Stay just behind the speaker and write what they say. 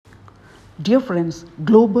Dear friends,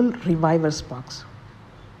 Global Revival Sparks.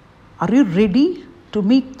 Are you ready to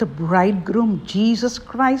meet the bridegroom, Jesus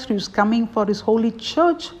Christ, who is coming for his holy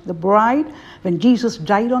church, the bride? When Jesus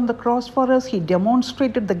died on the cross for us, he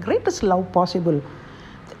demonstrated the greatest love possible.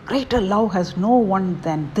 The greater love has no one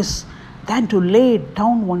than this, than to lay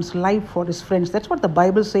down one's life for his friends. That's what the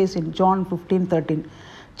Bible says in John 15:13.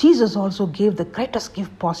 Jesus also gave the greatest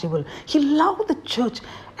gift possible. He loved the church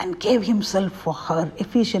and gave himself for her.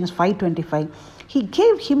 Ephesians 5:25. He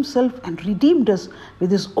gave himself and redeemed us with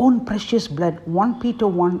his own precious blood. 1 Peter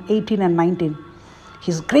 1:18 and 19.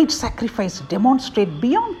 His great sacrifice demonstrates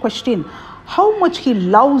beyond question how much he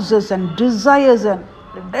loves us and desires and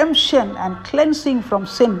redemption and cleansing from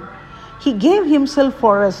sin. He gave himself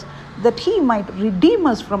for us that he might redeem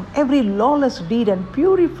us from every lawless deed and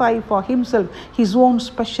purify for himself his own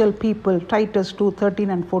special people. Titus 2:13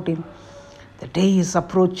 and 14. The day is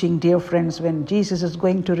approaching, dear friends, when Jesus is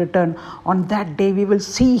going to return. On that day, we will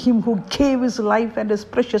see him who gave his life and his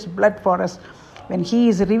precious blood for us. When he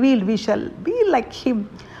is revealed, we shall be like him,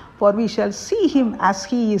 for we shall see him as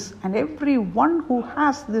he is. And everyone who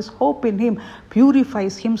has this hope in him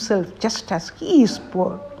purifies himself just as he is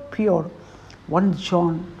pure. 1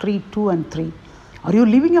 John 3:2 and 3. Are you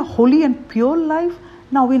living a holy and pure life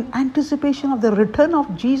now in anticipation of the return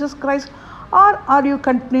of Jesus Christ? Or are you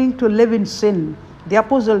continuing to live in sin? The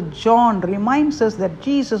Apostle John reminds us that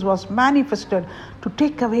Jesus was manifested to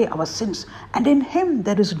take away our sins, and in him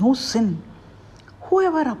there is no sin.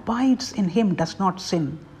 Whoever abides in him does not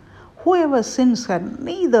sin. Whoever sins has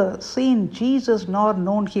neither seen Jesus nor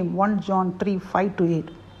known him. 1 John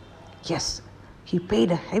 3:5-8. Yes, he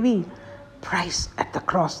paid a heavy price at the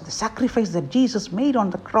cross. The sacrifice that Jesus made on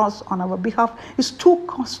the cross on our behalf is too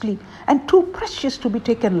costly and too precious to be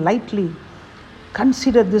taken lightly.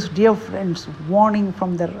 Consider this, dear friends, warning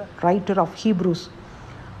from the writer of Hebrews.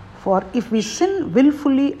 For if we sin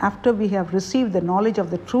willfully after we have received the knowledge of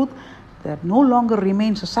the truth, there no longer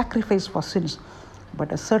remains a sacrifice for sins,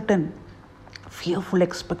 but a certain fearful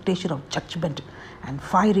expectation of judgment and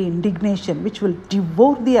fiery indignation which will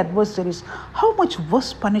devour the adversaries. How much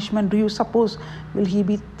worse punishment do you suppose will he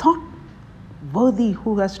be thought worthy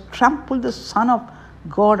who has trampled the Son of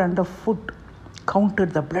God underfoot,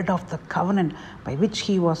 counted the blood of the covenant by which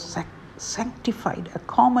he was sanctified a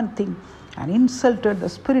common thing, and insulted the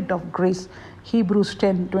Spirit of grace? Hebrews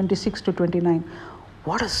 10:26-29.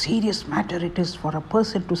 What a serious matter it is for a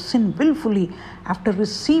person to sin willfully after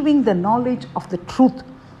receiving the knowledge of the truth.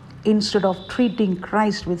 Instead of treating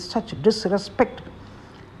Christ with such disrespect,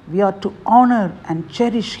 we are to honor and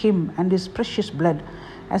cherish him and his precious blood.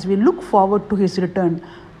 As we look forward to his return,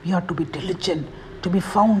 we are to be diligent to be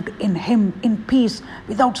found in him in peace,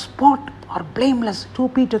 without spot or blameless. 2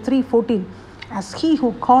 Peter 3:14. As he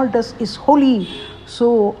who called us is holy,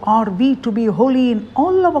 so are we to be holy in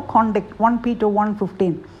all our conduct. 1 Peter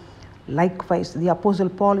 1:15. Likewise, the Apostle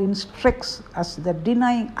Paul instructs us that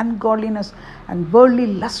denying ungodliness and worldly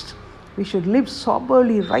lust, we should live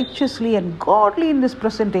soberly, righteously, and godly in this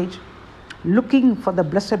present age, looking for the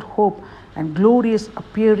blessed hope and glorious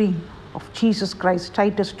appearing of Jesus Christ.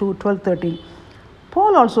 Titus 2:12-13.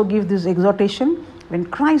 Paul also gives this exhortation: when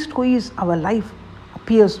Christ, who is our life,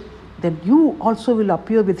 appears, then you also will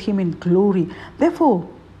appear with him in glory. Therefore,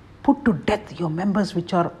 put to death your members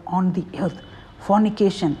which are on the earth: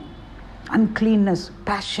 fornication, uncleanness,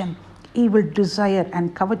 passion, evil desire,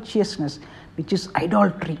 and covetousness, which is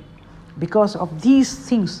idolatry. Because of these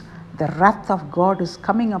things, the wrath of God is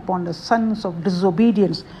coming upon the sons of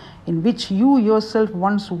disobedience, in which you yourself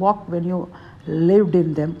once walked when you lived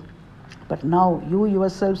in them. But now you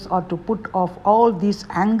yourselves are to put off all these: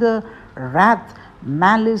 anger, wrath,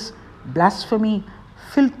 malice, blasphemy,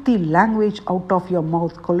 filthy language out of your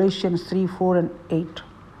mouth. Colossians 3:4 and 8.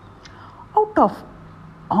 Out of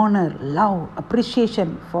honor, love,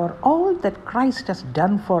 appreciation for all that Christ has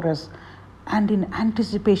done for us, and in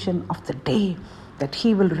anticipation of the day that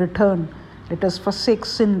he will return, let us forsake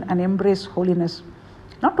sin and embrace holiness.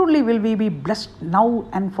 Not only will we be blessed now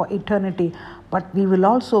and for eternity, but we will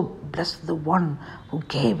also bless the one who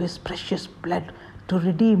gave his precious blood to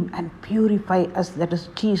redeem and purify us, that is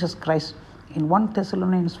Jesus Christ. In 1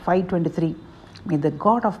 Thessalonians 5:23, may the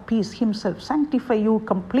God of peace himself sanctify you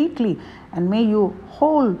completely, and may your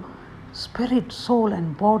whole spirit, soul,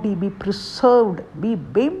 and body be preserved, be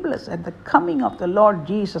blameless at the coming of the Lord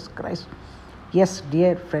Jesus Christ. Yes,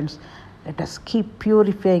 dear friends, let us keep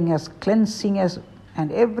purifying us, cleansing us, and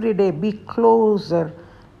every day be closer,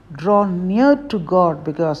 draw near to God,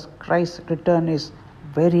 because Christ's return is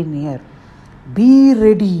very near. Be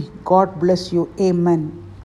ready. God bless you. Amen.